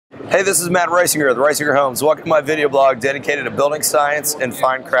Hey, this is Matt Reisinger of the Reisinger Homes. Welcome to my video blog dedicated to building science and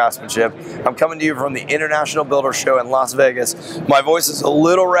fine craftsmanship. I'm coming to you from the International Builder Show in Las Vegas. My voice is a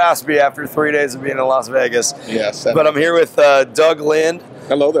little raspy after 3 days of being in Las Vegas. Yes. But I'm here with Doug Lind.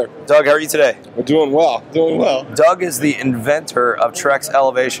 Hello there. Doug, how are you today? We're doing well, doing well. Doug is the inventor of Trex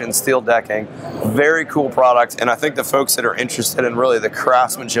Elevations steel decking. Very cool product, and I think the folks that are interested in really the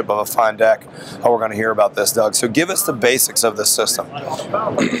craftsmanship of a fine deck are going to hear about this, Doug. So give us the basics of this system.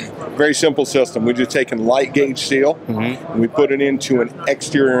 Very simple system. We're just taking light gauge steel and we put it into an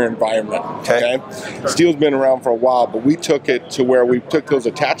exterior environment. Okay. Steel's been around for a while, but we took it to where we took those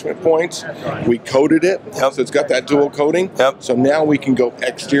attachment points, we coated it, so it's got that dual coating. So now we can go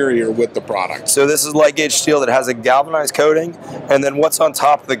exterior with the product. So this is light gauge steel that has a galvanized coating, and then what's on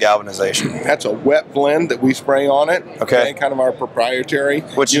top of the galvanization? That's a wet blend that we spray on it. Okay. Kind of our proprietary.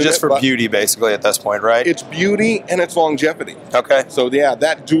 Which is just for beauty, basically, at this point, right? It's beauty and it's longevity. Okay. So yeah,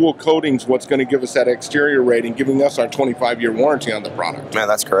 that dual coating's what's going to give us that exterior rating, giving us our 25-year warranty on the product. Man,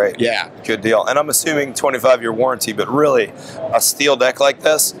 that's great. Yeah. Good deal. And I'm assuming 25-year warranty, but really, a steel deck like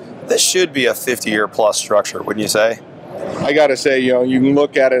this should be a 50-year plus structure, wouldn't you say? I got to say, you know, you can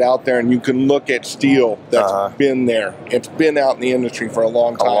look at it out there and you can look at steel that's been there. It's been out in the industry for a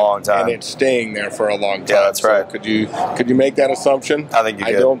long time. And it's staying there for a long time. Yeah, that's right. Could you make that assumption? I think you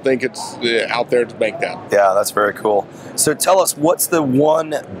could. I don't think it's out there to make that. Yeah, that's very cool. So tell us, what's the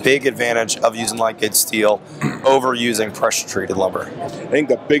one big advantage of using light gauge steel over using pressure treated lumber? I think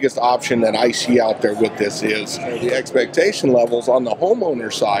the biggest option that I see out there with this is the expectation levels on the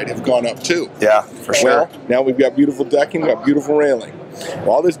homeowner side have gone up too. Yeah, for sure. Well, now we've got beautiful decking, we've got beautiful railing.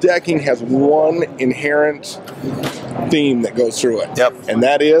 All this decking has one inherent theme that goes through it. And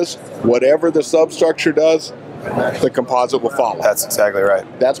that is, whatever the substructure does, the composite will follow. That's exactly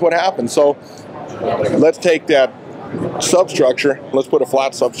right. That's what happens. So let's take that substructure, let's put a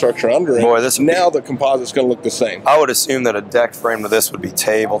flat substructure under it. Boy, now the composite's going to look the same. I would assume that a deck frame of this would be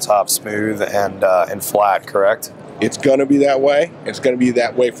tabletop smooth and flat, correct? It's going to be that way. It's going to be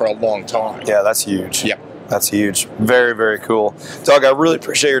that way for a long time. Yeah, that's huge. Yep. That's huge. Very, very cool. Doug, I really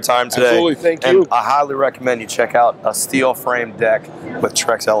appreciate your time today. Absolutely, thank you. And I highly recommend you check out a steel frame deck with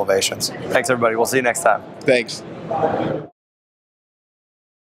Trex Elevations. Thanks, everybody. We'll see you next time. Thanks.